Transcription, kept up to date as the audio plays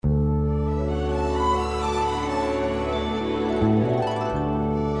Hello,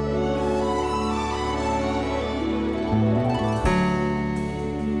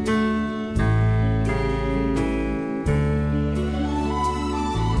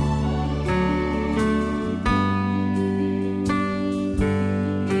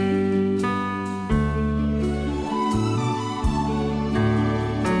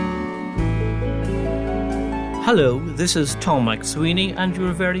 this is Tom McSweeney and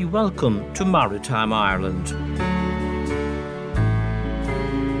you're very welcome to Maritime Ireland.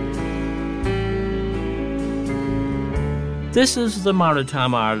 This is the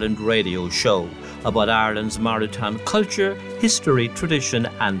Maritime Ireland radio show about Ireland's maritime culture, history, tradition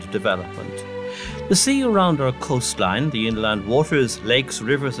and development. The sea around our coastline, the inland waters, lakes,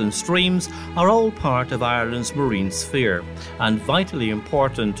 rivers and streams are all part of Ireland's marine sphere and vitally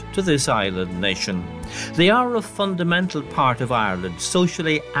important to this island nation. They are a fundamental part of Ireland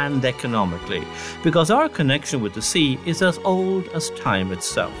socially and economically because our connection with the sea is as old as time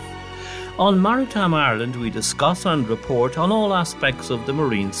itself. On Maritime Ireland we discuss and report on all aspects of the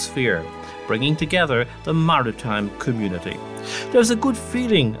marine sphere, bringing together the maritime community. There's a good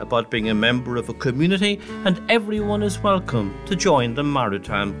feeling about being a member of a community and everyone is welcome to join the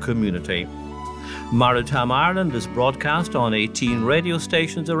maritime community. Maritime Ireland is broadcast on 18 radio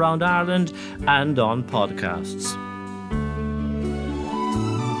stations around Ireland and on podcasts.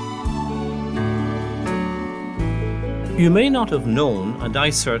 You may not have known, and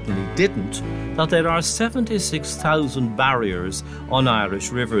I certainly didn't, that there are 76,000 barriers on Irish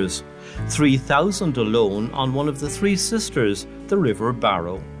rivers, 3,000 alone on one of the three sisters, the River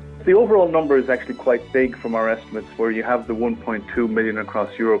Barrow. The overall number is actually quite big from our estimates, where you have the 1.2 million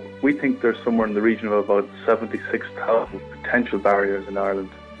across Europe. We think there's somewhere in the region of about 76,000 potential barriers in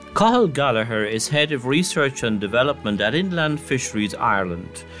Ireland. Cathal Gallagher is Head of Research and Development at Inland Fisheries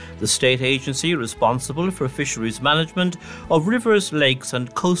Ireland, the state agency responsible for fisheries management of rivers, lakes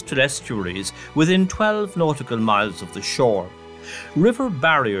and coastal estuaries within 12 nautical miles of the shore. River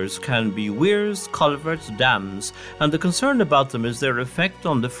barriers can be weirs, culverts, dams, and the concern about them is their effect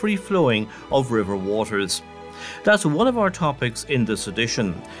on the free flowing of river waters. That's one of our topics in this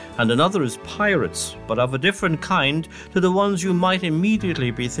edition, and another is pirates, but of a different kind to the ones you might immediately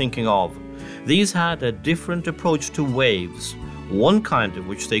be thinking of. These had a different approach to waves, one kind of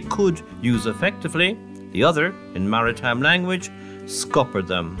which they could use effectively, the other, in maritime language, scuppered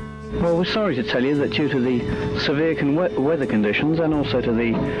them. Well, we're sorry to tell you that due to the severe weather conditions and also to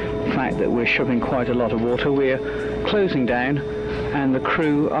the fact that we're shipping quite a lot of water, we're closing down and the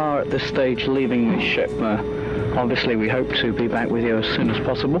crew are at this stage leaving the ship. Obviously, we hope to be back with you as soon as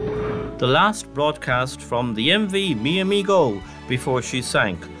possible. The last broadcast from the MV Mi Amigo before she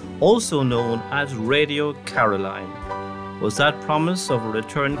sank, also known as Radio Caroline. Was that promise of a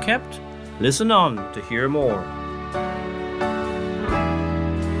return kept? Listen on to hear more.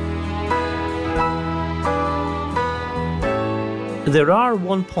 There are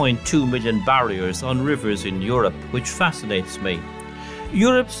 1.2 million barriers on rivers in Europe, which fascinates me.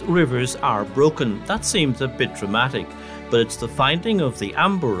 Europe's rivers are broken. That seems a bit dramatic, but it's the finding of the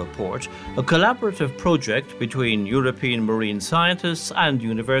Amber Report, a collaborative project between European marine scientists and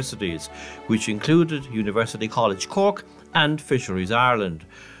universities, which included University College Cork and Fisheries Ireland,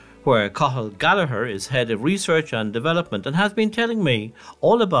 where Cathal Gallagher is Head of Research and Development and has been telling me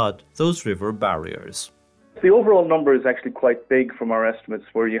all about those river barriers. The overall number is actually quite big from our estimates,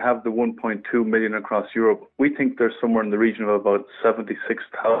 where you have the 1.2 million across Europe. We think there's somewhere in the region of about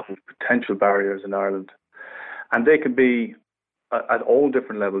 76,000 potential barriers in Ireland. And they can be at all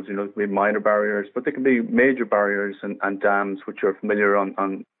different levels, they can be minor barriers, but they can be major barriers and dams, which are familiar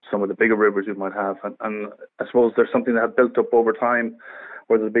on some of the bigger rivers we might have. And I suppose there's something that have built up over time,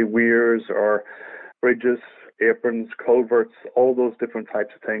 whether it be weirs or bridges, aprons, culverts, all those different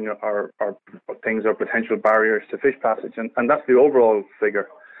types of things are potential barriers to fish passage, and that's the overall figure.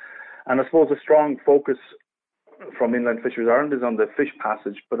 And I suppose a strong focus from Inland Fisheries Ireland is on the fish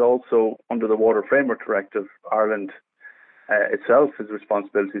passage, but also under the Water Framework Directive, Ireland itself has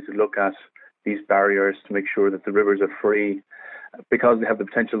responsibility to look at these barriers to make sure that the rivers are free, because they have the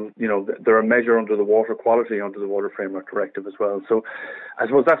potential, they're a measure under the water quality under the Water Framework Directive as well. So I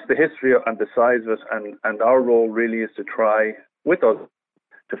suppose that's the history and the size of it, and our role really is to try with us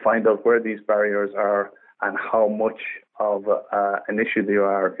to find out where these barriers are and how much of an issue they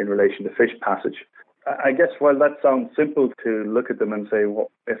are in relation to fish passage. I guess while that sounds simple to look at them and say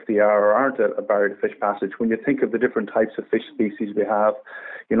if they are or aren't a barrier to fish passage, when you think of the different types of fish species we have,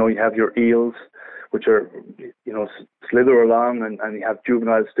 you have your eels, which are, slither along and you have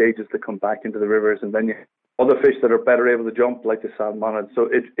juvenile stages that come back into the rivers, and then you have other fish that are better able to jump, like the salmonids. So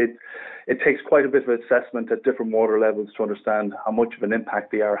it takes quite a bit of assessment at different water levels to understand how much of an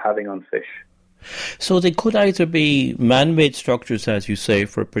impact they are having on fish. So they could either be man-made structures, as you say,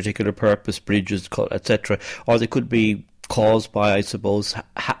 for a particular purpose, bridges, etc., or they could be caused by, I suppose,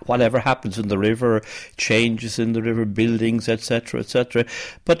 whatever happens in the river, changes in the river, buildings, etc., etc.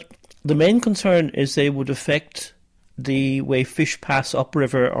 But the main concern is they would affect the way fish pass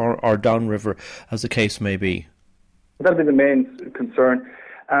upriver or downriver, as the case may be. That'll be the main concern.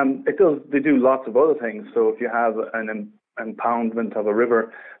 They do lots of other things. So if you have an impoundment of a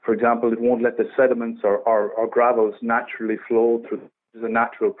river, for example, it won't let the sediments or gravels naturally flow through. It's a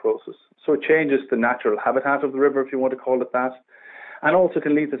natural process. So it changes the natural habitat of the river, if you want to call it that. And also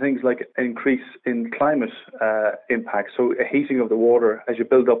can lead to things like an increase in climate impact. So a heating of the water, as you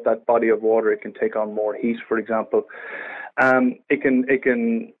build up that body of water, it can take on more heat, for example. It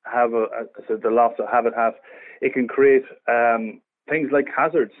can have the loss of habitat. It can create things like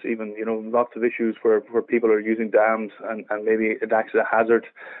hazards, even, lots of issues where people are using dams and maybe it acts as a hazard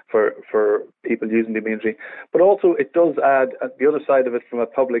for people using the imagery. But also it does add, at the other side of it, from a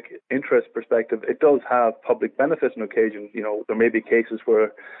public interest perspective, it does have public benefit on occasion. There may be cases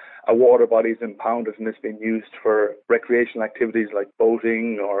where a water body is impounded and it's being used for recreational activities like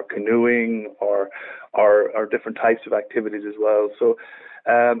boating or canoeing or different types of activities as well. So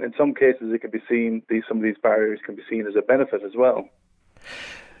in some cases, it can be seen, some of these barriers can be seen as a benefit as well.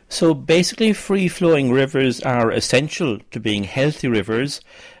 So basically, free-flowing rivers are essential to being healthy rivers,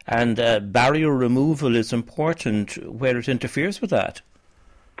 and barrier removal is important where it interferes with that.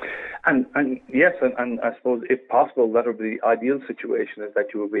 And yes, and I suppose if possible, that would be the ideal situation, is that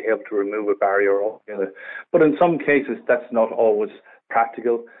you would be able to remove a barrier altogether. But in some cases, that's not always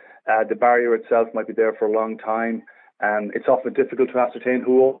practical. The barrier itself might be there for a long time. It's often difficult to ascertain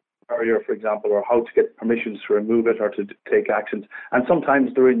who owns the barrier, for example, or how to get permissions to remove it or to take actions. And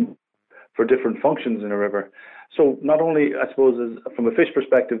sometimes they're in for different functions in a river. So not only, I suppose, from a fish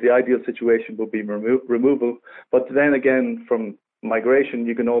perspective, the ideal situation would be removal, but then again, from migration,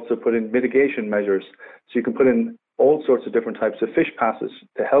 you can also put in mitigation measures. So you can put in all sorts of different types of fish passes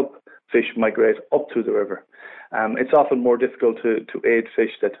to help fish migrate up through the river. It's often more difficult to aid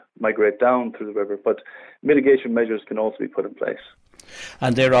fish that migrate down through the river, but mitigation measures can also be put in place.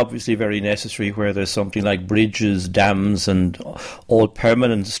 And they're obviously very necessary where there's something like bridges, dams and all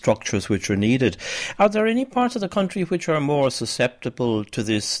permanent structures which are needed. Are there any parts of the country which are more susceptible to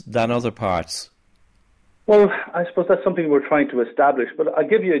this than other parts? Well, I suppose that's something we're trying to establish, but I'll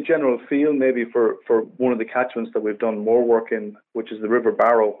give you a general feel maybe for one of the catchments that we've done more work in, which is the River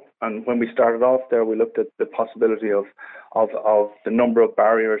Barrow. And when we started off there, we looked at the possibility of the number of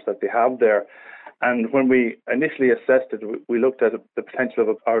barriers that they have there. And when we initially assessed it, we looked at the potential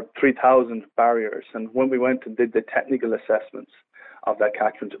of our 3,000 barriers. And when we went and did the technical assessments of that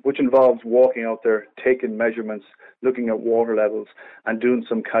catchment, which involves walking out there, taking measurements, looking at water levels and doing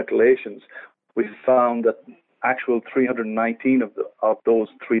some calculations, we found that actual 319 of those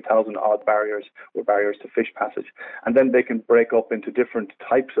 3,000 odd barriers were barriers to fish passage. And then they can break up into different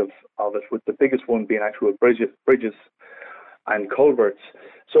types of it, with the biggest one being actual bridges and culverts.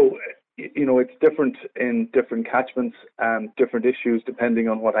 So, it's different in different catchments and different issues depending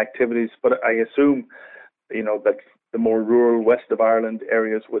on what activities. But I assume, that the more rural west of Ireland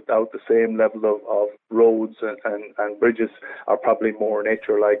areas without the same level of roads and bridges are probably more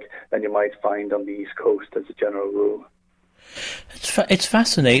nature-like than you might find on the East Coast as a general rule. It's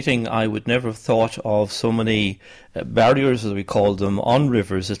fascinating. I would never have thought of so many barriers, as we call them, on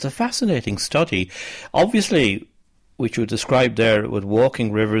rivers. It's a fascinating study. Obviously, which you described there with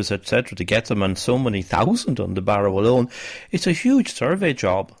walking rivers, etc., to get them, and so many thousand on the Barrow alone, it's a huge survey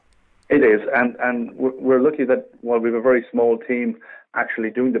job. It is, and we're lucky that while we have a very small team actually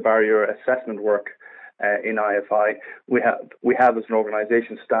doing the barrier assessment work in IFI, we have as an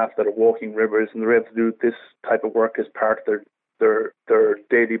organisation staff that are walking rivers, and they're able to do this type of work as part of their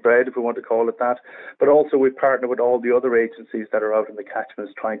daily bread, if we want to call it that. But also we partner with all the other agencies that are out in the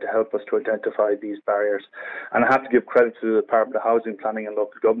catchments trying to help us to identify these barriers. And I have to give credit to the Department of Housing, Planning and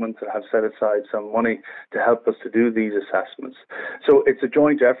Local Government that have set aside some money to help us to do these assessments. So it's a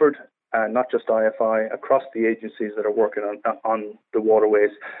joint effort. Not just IFI, across the agencies that are working on the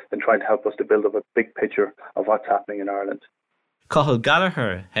waterways and trying to help us to build up a big picture of what's happening in Ireland. Cathal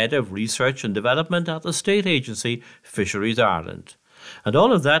Gallagher, Head of Research and Development at the state agency Fisheries Ireland. And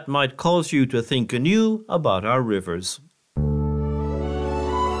all of that might cause you to think anew about our rivers.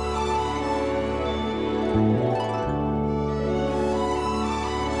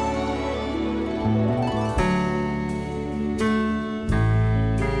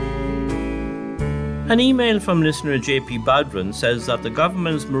 An email from listener JP Badran says that the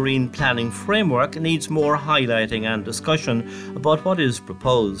government's marine planning framework needs more highlighting and discussion about what is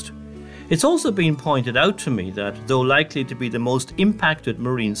proposed. It's also been pointed out to me that, though likely to be the most impacted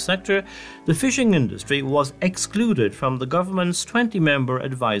marine sector, the fishing industry was excluded from the government's 20-member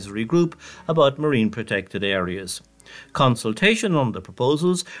advisory group about marine protected areas. Consultation on the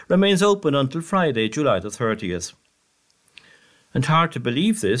proposals remains open until Friday, July the 30th. And hard to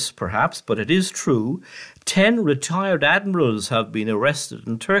believe this, perhaps, but it is true, 10 retired admirals have been arrested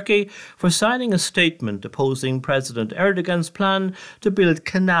in Turkey for signing a statement opposing President Erdogan's plan to build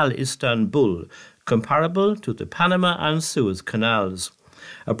Canal Istanbul, comparable to the Panama and Suez canals,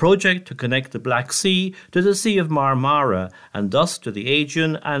 a project to connect the Black Sea to the Sea of Marmara and thus to the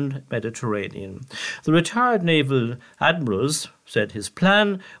Aegean and Mediterranean. The retired naval admirals said his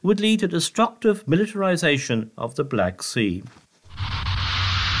plan would lead to destructive militarization of the Black Sea.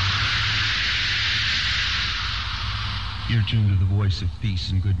 You're tuned to the voice of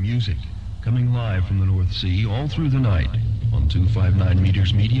peace and good music, coming live from the North Sea all through the night on 259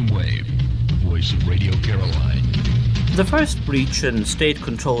 meters medium wave, the voice of Radio Caroline. The first breach in state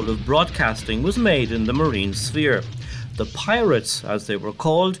control of broadcasting was made in the marine sphere. The pirates, as they were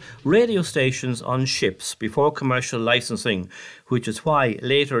called, radio stations on ships before commercial licensing, which is why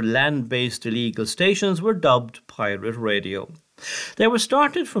later land-based illegal stations were dubbed pirate radio. They were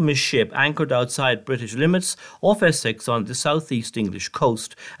started from a ship anchored outside British limits off Essex on the southeast English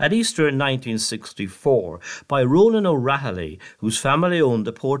coast at Easter 1964 by Roland O'Rahilly, whose family owned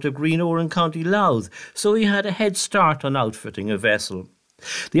the port of Greenore in County Louth, so he had a head start on outfitting a vessel.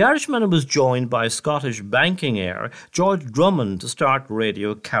 The Irishman was joined by Scottish banking heir George Drummond to start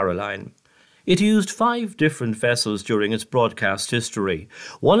Radio Caroline. It used 5 different vessels during its broadcast history,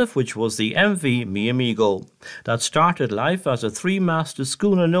 one of which was the MV Mi Amigo, that started life as a 3-masted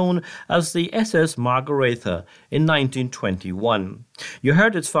schooner known as the SS Margaretha in 1921. You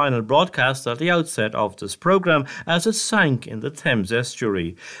heard its final broadcast at the outset of this programme as it sank in the Thames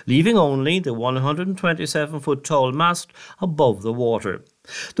estuary, leaving only the 127-foot-tall mast above the water.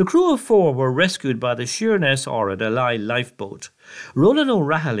 The crew of 4 were rescued by the Sheerness Ardalai lifeboat. Roland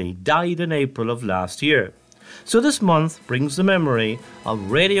O'Rahilly died in April of last year. So this month brings the memory of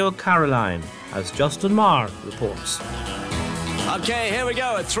Radio Caroline, as Justin Marr reports. Okay, here we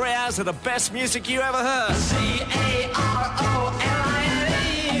go. 3 hours of the best music you ever heard.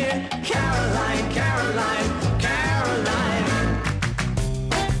 Caroline, Caroline, Caroline, Caroline.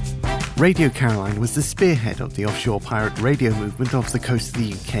 Radio Caroline was the spearhead of the offshore pirate radio movement off the coast of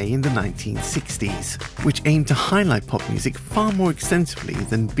the UK in the 1960s, which aimed to highlight pop music far more extensively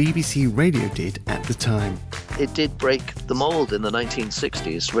than BBC Radio did at the time. It did break the mould in the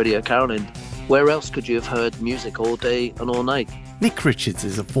 1960s, Radio Caroline. Where else could you have heard music all day and all night? Nick Richards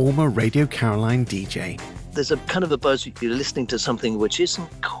is a former Radio Caroline DJ. There's a kind of a buzz, you're listening to something which isn't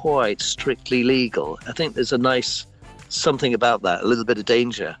quite strictly legal. I think there's a nice something about that, a little bit of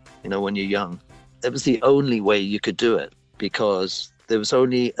danger, when you're young. It was the only way you could do it because there was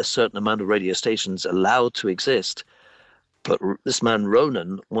only a certain amount of radio stations allowed to exist. But this man,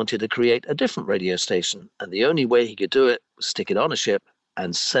 Ronan, wanted to create a different radio station. And the only way he could do it was stick it on a ship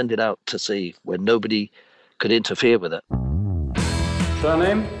and send it out to sea where nobody could interfere with it.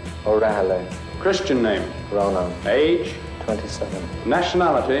 Surname? O'Rahilly. Christian name? Ronan. Age? 27.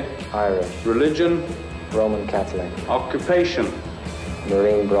 Nationality? Irish. Religion? Roman Catholic. Occupation?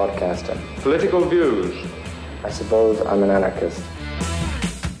 Marine broadcaster. Political views? I suppose I'm an anarchist.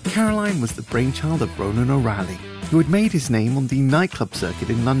 Caroline was the brainchild of Ronan O'Rahilly, who had made his name on the nightclub circuit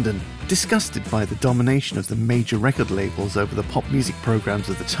in London. Disgusted by the domination of the major record labels over the pop music programmes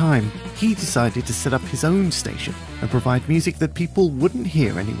of the time, he decided to set up his own station and provide music that people wouldn't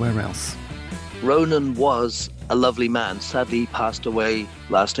hear anywhere else. Ronan was a lovely man. Sadly, he passed away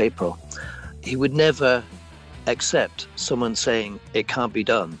last April. He would never accept someone saying it can't be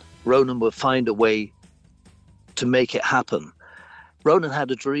done. Ronan would find a way to make it happen. Ronan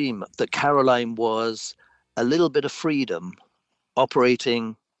had a dream that Caroline was a little bit of freedom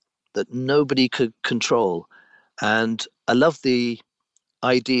operating that nobody could control. And I love the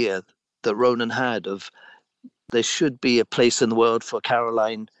idea that Ronan had of there should be a place in the world for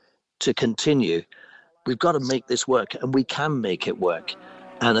Caroline to continue. We've got to make this work, and we can make it work.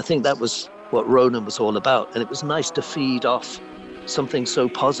 And I think that was what Ronan was all about. And it was nice to feed off something so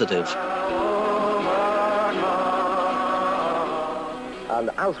positive. And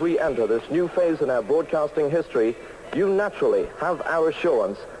as we enter this new phase in our broadcasting history, you naturally have our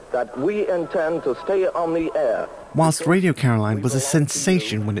assurance that we intend to stay on the air. Whilst Radio Caroline was a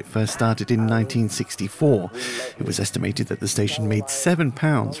sensation when it first started in 1964, it was estimated that the station made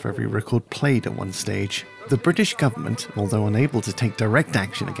 £7 for every record played at one stage. The British government, although unable to take direct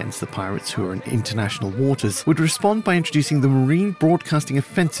action against the pirates who were in international waters, would respond by introducing the Marine Broadcasting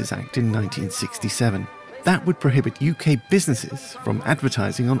Offences Act in 1967. That would prohibit UK businesses from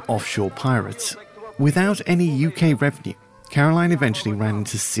advertising on offshore pirates. Without any UK revenue, Caroline eventually ran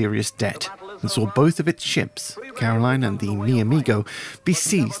into serious debt and saw both of its ships, Caroline and the Mi Amigo, be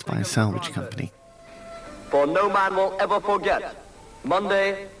seized by a salvage company. For no man will ever forget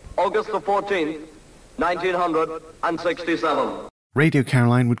Monday, August the 14th, 1967. Radio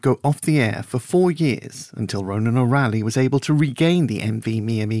Caroline would go off the air for 4 years until Ronan O'Rahilly was able to regain the MV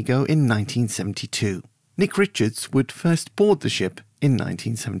Mi Amigo in 1972. Nick Richards would first board the ship in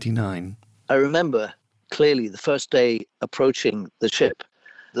 1979. I remember clearly the first day approaching the ship.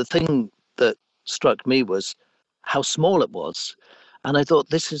 The thing that struck me was how small it was. And I thought,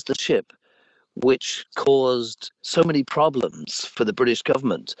 this is the ship which caused so many problems for the British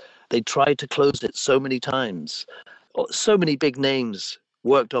government. They tried to close it so many times. So many big names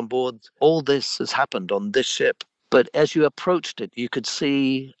worked on board. All this has happened on this ship. But as you approached it, you could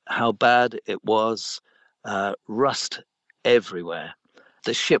see how bad it was. Rust everywhere.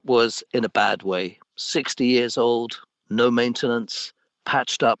 The ship was in a bad way. 60 years old, no maintenance,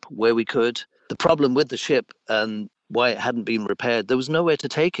 patched up where we could. The problem with the ship and why it hadn't been repaired, there was nowhere to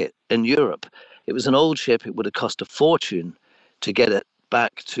take it in Europe. It was an old ship. It would have cost a fortune to get it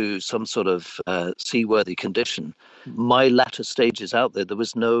back to some sort of seaworthy condition. My latter stages out there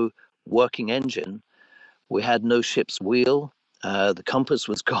was no working engine. We had no ship's wheel. The compass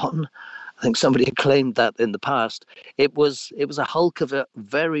was gone. I think somebody had claimed that in the past. It was a hulk of a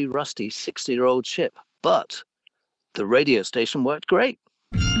very rusty 60-year-old ship, but the radio station worked great.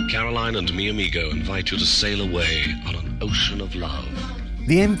 Caroline and Mi Amigo invite you to sail away on an ocean of love.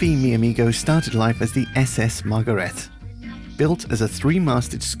 The MV Mi Amigo started life as the SS Margaret, built as a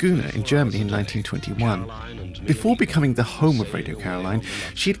 3-masted schooner in Germany in 1921. Before becoming the home of Radio Caroline,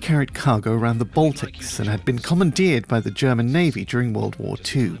 she had carried cargo around the Baltics and had been commandeered by the German Navy during World War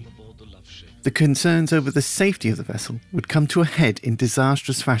II. The concerns over the safety of the vessel would come to a head in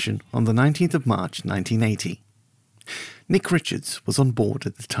disastrous fashion on the 19th of March 1980. Nick Richards was on board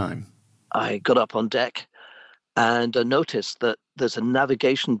at the time. I got up on deck and I noticed that there's a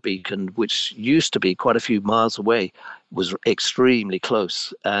navigation beacon which used to be quite a few miles away, was extremely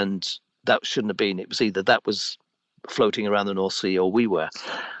close, and that shouldn't have been. It was either that was floating around the North Sea or we were.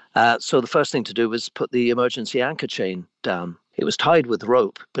 So the first thing to do was put the emergency anchor chain down. It was tied with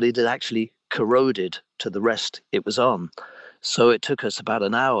rope, but it had actually corroded to the rest it was on. So it took us about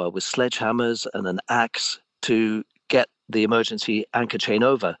an hour with sledgehammers and an axe to get the emergency anchor chain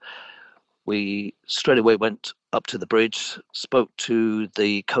over. We straight away went up to the bridge, spoke to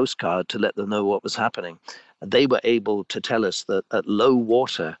the Coast Guard to let them know what was happening. And they were able to tell us that at low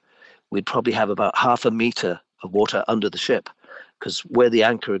water, we'd probably have about half a meter of water under the ship, because where the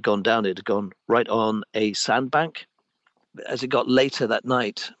anchor had gone down, it had gone right on a sandbank. As it got later that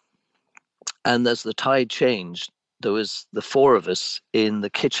night, and as the tide changed, there was the 4 of us in the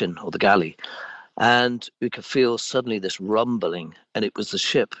kitchen or the galley, and we could feel suddenly this rumbling, and it was the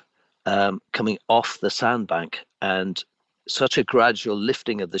ship coming off the sandbank, and such a gradual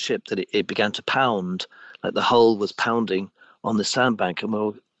lifting of the ship that it began to pound, like the hull was pounding on the sandbank, and we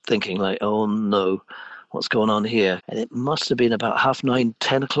were thinking like, oh no, what's going on here? And it must have been about 9:30,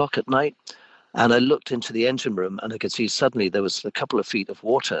 10 o'clock at night. And I looked into the engine room and I could see suddenly there was a couple of feet of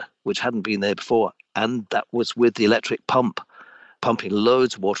water, which hadn't been there before. And that was with the electric pump, pumping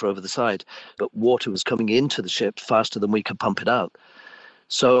loads of water over the side. But water was coming into the ship faster than we could pump it out.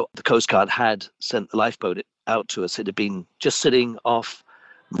 So the Coast Guard had sent the lifeboat out to us. It had been just sitting off,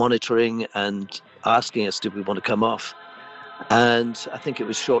 monitoring and asking us, did we want to come off? And I think it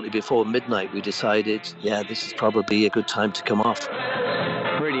was shortly before midnight we decided, yeah, this is probably a good time to come off.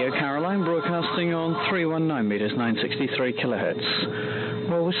 Radio Caroline broadcasting on 319 meters, 963 kilohertz.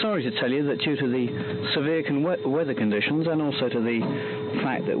 Well, we're sorry to tell you that due to the severe weather conditions and also to the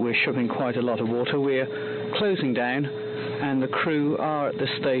fact that we're shipping quite a lot of water, we're closing down and the crew are at this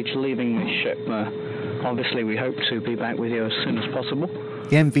stage leaving the ship. Obviously, we hope to be back with you as soon as possible.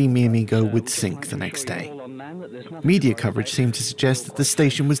 The MV Mi Amigo would sink the next day. Media coverage seemed to suggest that the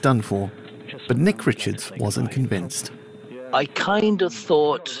station was done for, but Nick Richards wasn't convinced. I kind of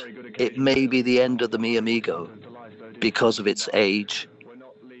thought it may be the end of the Mi Amigo because of its age,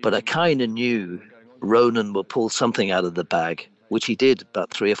 but I kind of knew Ronan would pull something out of the bag, which he did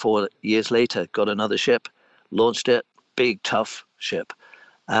about 3 or 4 years later, got another ship, launched it. Big, tough ship.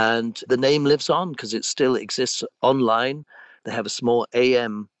 And the name lives on because it still exists online. They have a small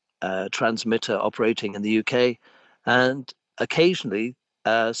AM transmitter operating in the UK. And occasionally,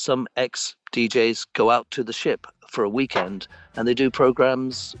 some ex-DJs go out to the ship for a weekend and they do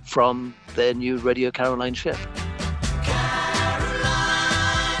programs from their new Radio Caroline ship.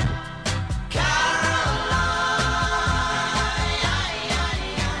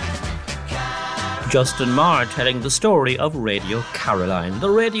 Justin Marr telling the story of Radio Caroline, the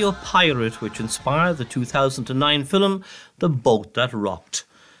radio pirate which inspired the 2009 film The Boat That Rocked.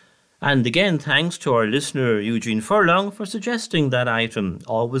 And again, thanks to our listener Eugene Furlong for suggesting that item.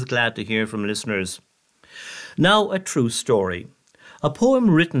 Always glad to hear from listeners. Now a true story. A poem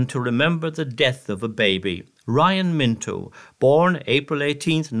written to remember the death of a baby. Ryan Minto, born April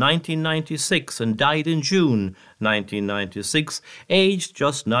 18, 1996 and died in June 1996, aged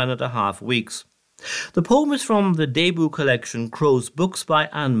just 9.5 weeks. The poem is from the debut collection Crow's Books by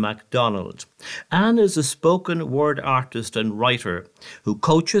Anne MacDonald. Anne is a spoken word artist and writer who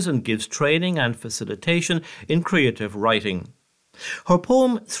coaches and gives training and facilitation in creative writing. Her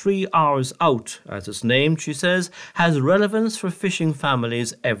poem 3 Hours Out, as it's named, she says, has relevance for fishing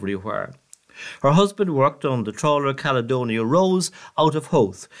families everywhere. Her husband worked on the trawler Caledonia Rose out of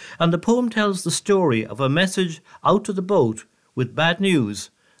Howth, and the poem tells the story of a message out to the boat with bad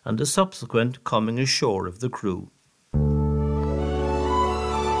news and the subsequent coming ashore of the crew.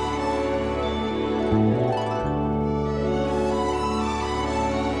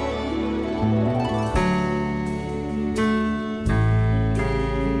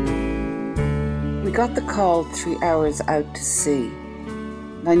 We got the call 3 hours out to sea.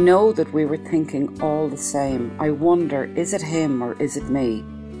 And I know that we were thinking all the same. I wonder, is it him or is it me?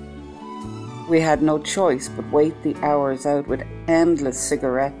 We had no choice but wait the hours out with endless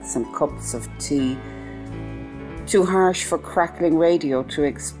cigarettes and cups of tea. Too harsh for crackling radio to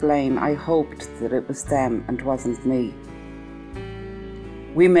explain. I hoped that it was them and wasn't me.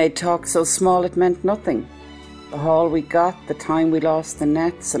 We made talk so small it meant nothing. The haul we got, the time we lost the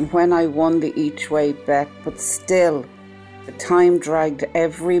nets, and when I won the each-way bet. But still, the time dragged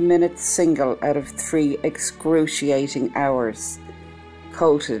every minute single out of 3 excruciating hours,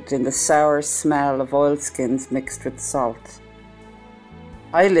 coated in the sour smell of oilskins mixed with salt.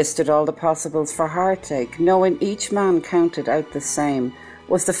 I listed all the possibles for heartache, knowing each man counted out the same.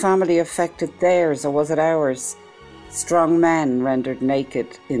 Was the family affected theirs or was it ours? Strong men rendered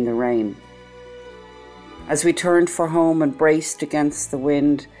naked in the rain. As we turned for home and braced against the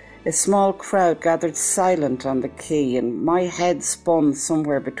wind, a small crowd gathered silent on the quay, and my head spun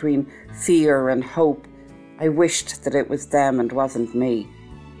somewhere between fear and hope. I wished that it was them and wasn't me.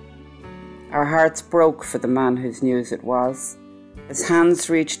 Our hearts broke for the man whose news it was. As hands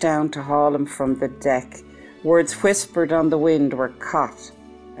reached down to haul him from the deck, words whispered on the wind were cot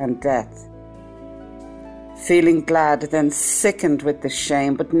and death. Feeling glad, then sickened with the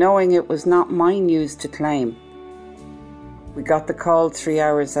shame, but knowing it was not my news to claim. We got the call 3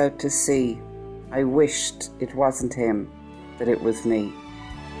 hours out to sea. I wished it wasn't him, that it was me.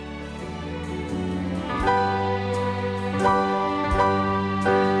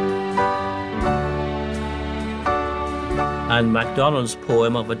 Anne MacDonald's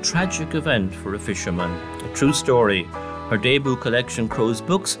poem of a tragic event for a fisherman, a true story. Her debut collection, Crow's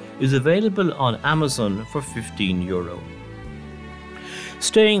Books, is available on Amazon for €15.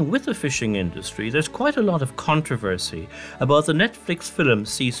 Staying with the fishing industry, there's quite a lot of controversy about the Netflix film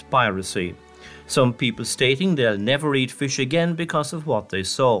Seaspiracy. Some people stating they'll never eat fish again because of what they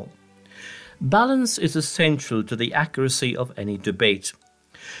saw. Balance is essential to the accuracy of any debate.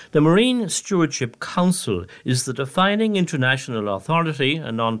 The Marine Stewardship Council is the defining international authority,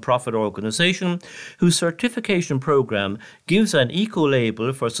 a non-profit organisation whose certification programme gives an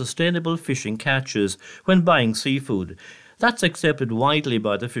eco-label for sustainable fishing catches when buying seafood. That's accepted widely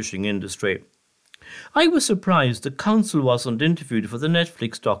by the fishing industry. I was surprised the council wasn't interviewed for the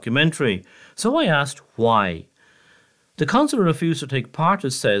Netflix documentary, so I asked why. The council refused to take part,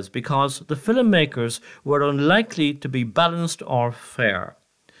 it says, because the filmmakers were unlikely to be balanced or fair.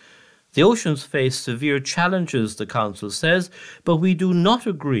 The oceans face severe challenges, the council says, but we do not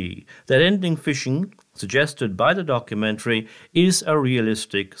agree that ending fishing, suggested by the documentary, is a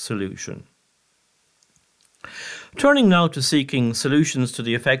realistic solution. Turning now to seeking solutions to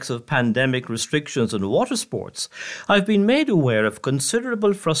the effects of pandemic restrictions on water sports, I've been made aware of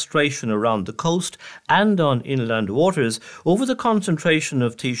considerable frustration around the coast and on inland waters over the concentration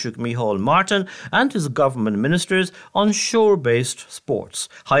of Taoiseach Micheál Martin and his government ministers on shore-based sports,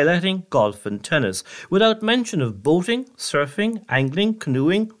 highlighting golf and tennis, without mention of boating, surfing, angling,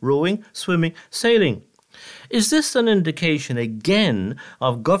 canoeing, rowing, swimming, sailing. Is this an indication again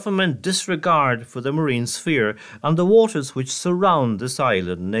of government disregard for the marine sphere and the waters which surround this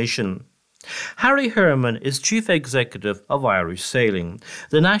island nation? Harry Herman is Chief Executive of Irish Sailing,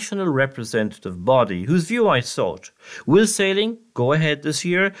 the national representative body whose view I sought. Will sailing go ahead this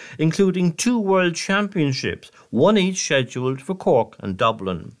year, including 2 World Championships, one each scheduled for Cork and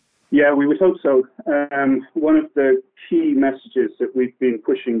Dublin? Yeah, we would hope so. One of the key messages that we've been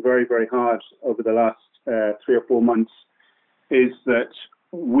pushing very, very hard over the last 3 or 4 months is that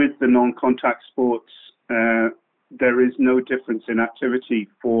with the non-contact sports, there is no difference in activity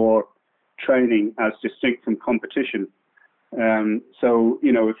for training as distinct from competition. So,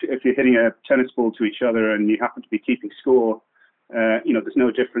 if you're hitting a tennis ball to each other and you happen to be keeping score, there's no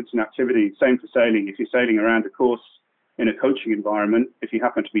difference in activity. Same for sailing. If you're sailing around a course in a coaching environment, if you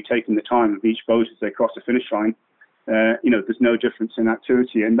happen to be taking the time of each boat as they cross the finish line, there's no difference in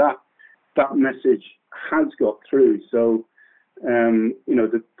activity. And that message has got through. So,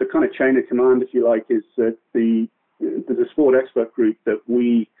 the kind of chain of command, if you like, is that there's a sport expert group that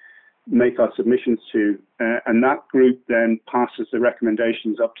we make our submissions to, and that group then passes the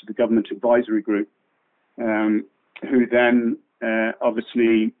recommendations up to the government advisory group, who then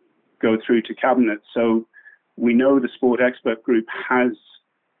obviously go through to cabinet. So we know the sport expert group has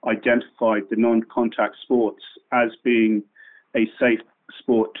identified the non-contact sports as being a safe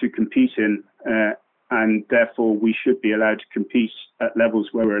sport to compete in, and therefore we should be allowed to compete at levels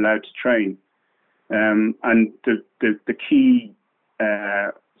where we're allowed to train. And the key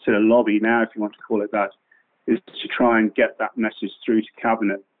sort of lobby now, if you want to call it that, is to try and get that message through to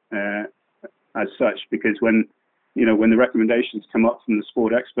cabinet as such, because when the recommendations come up from the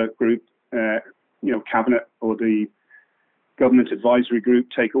sport expert group, cabinet or the government advisory group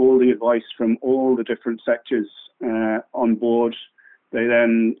take all the advice from all the different sectors on board. They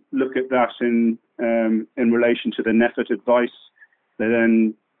then look at that in relation to the NPHET advice. They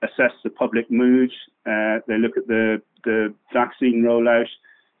then assess the public mood. They look at the vaccine rollout.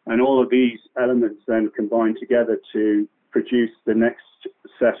 And all of these elements then combine together to produce the next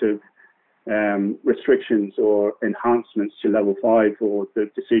set of restrictions or enhancements to level 5, or the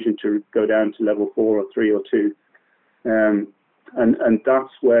decision to go down to level 4 or 3 or 2. And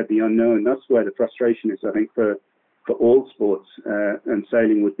that's where the unknown, that's where the frustration is, I think, for all sports, and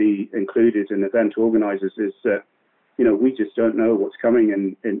sailing would be included, in event organisers, is that, we just don't know what's coming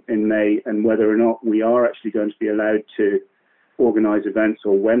in May, and whether or not we are actually going to be allowed to organise events,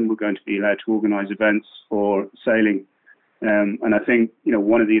 or when we're going to be allowed to organise events for sailing. And I think,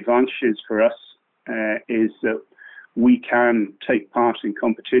 one of the advantages for us is that we can take part in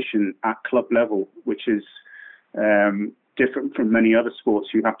competition at club level, which is different from many other sports.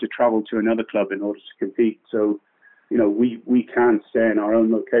 You have to travel to another club in order to compete. So, we can stay in our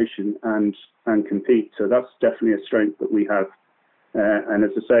own location and compete. So that's definitely a strength that we have. And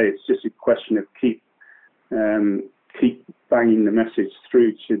as I say, it's just a question of keep banging the message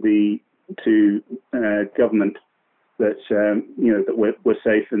through to government that that we're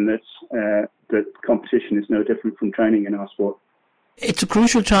safe, and that competition is no different from training in our sport. It's a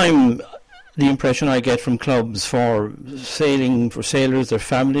crucial time, the impression I get from clubs, for sailing, for sailors, their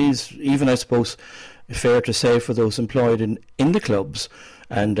families, even, I suppose, fair to say, for those employed in the clubs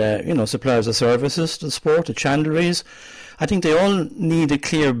and suppliers of services to the sport, the chandleries. I think they all need a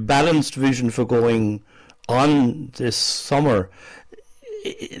clear, balanced vision for going on this summer.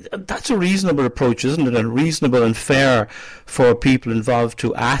 That's a reasonable approach, isn't it? And reasonable and fair for people involved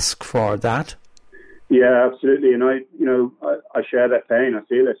to ask for that. Yeah, absolutely. And I share that pain. I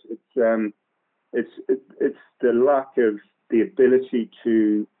feel it. It's the lack of the ability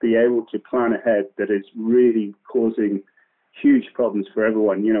to be able to plan ahead that is really causing huge problems for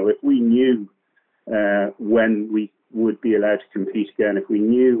everyone. If we knew when we would be allowed to compete again, if we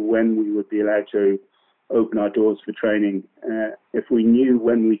knew when we would be allowed to open our doors for training, if we knew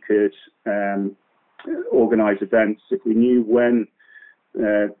when we could organise events, if we knew when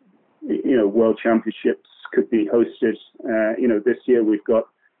World Championships could be hosted. This year we've got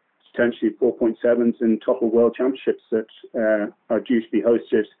potentially 4.7s in top of World Championships that are due to be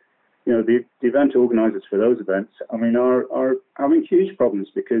hosted. The event organisers for those events, are having huge problems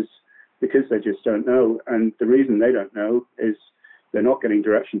because they just don't know. And the reason they don't know is they're not getting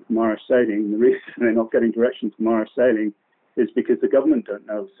direction from Irish Sailing. The reason they're not getting direction from Irish Sailing is because the government don't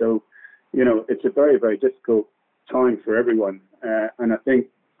know. So, it's a very, very difficult time for everyone. And I think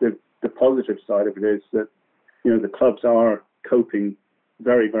the positive side of it is that, the clubs are coping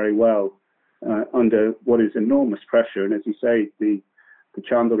very, very well under what is enormous pressure. And as you say, the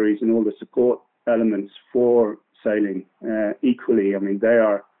chandleries and all the support elements for sailing equally,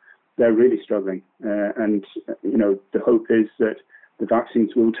 they're they're really struggling. And the hope is that the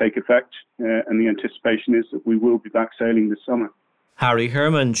vaccines will take effect, and the anticipation is that we will be back sailing this summer. Harry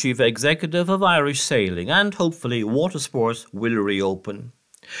Herman, Chief Executive of Irish Sailing, and hopefully water sports will reopen.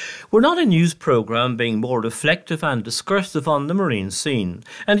 We're not a news programme being more reflective and discursive on the marine scene,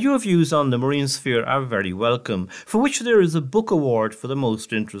 and your views on the marine sphere are very welcome, for which there is a book award for the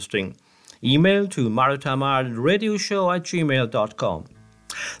most interesting. Email to maritimeIrelandRadioshow@gmail.com.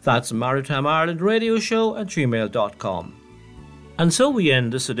 That's maritimeIrelandRadioshow@gmail.com. And so we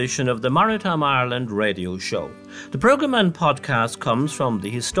end this edition of the Maritime Ireland Radio Show. The programme and podcast comes from the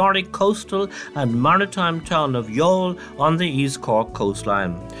historic coastal and maritime town of Youghal on the East Cork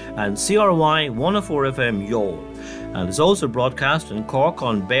coastline and CRY 104 FM Youghal, and is also broadcast in Cork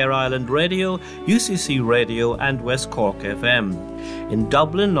on Bear Island Radio, UCC Radio and West Cork FM, in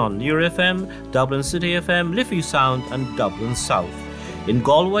Dublin on Near FM, Dublin City FM, Liffey Sound and Dublin South, in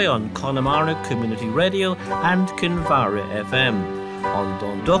Galway on Connemara Community Radio and Kinvara FM, on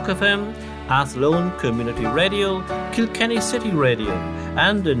Dundalk FM, Athlone Community Radio, Kilkenny City Radio,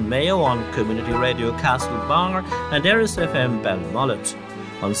 and in Mayo on Community Radio Castlebar and Eris FM Belmullet,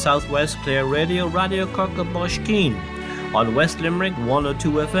 on South West Clare Radio, Radio Kirkaboshkeen, on West Limerick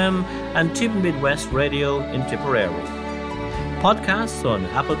 102 FM and Tip Midwest Radio in Tipperary. Podcasts on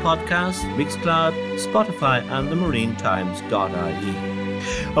Apple Podcasts, Mixcloud, Spotify and themarinetimes.ie.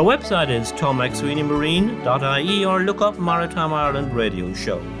 Our website is tommcsweeneymarine.ie, or look up Maritime Ireland Radio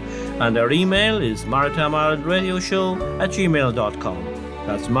Show. And our email is maritimeIrelandRadioshow@gmail.com.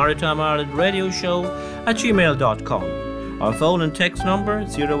 That's maritimeIrelandRadioshow@gmail.com. Our phone and text number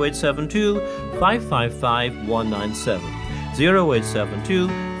 0872 555 197. 0872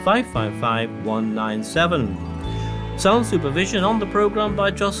 555 197. Sound supervision on the programme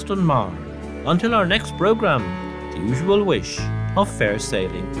by Justin Marr. Until our next programme, the usual wish of fair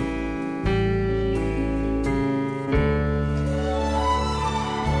sailing.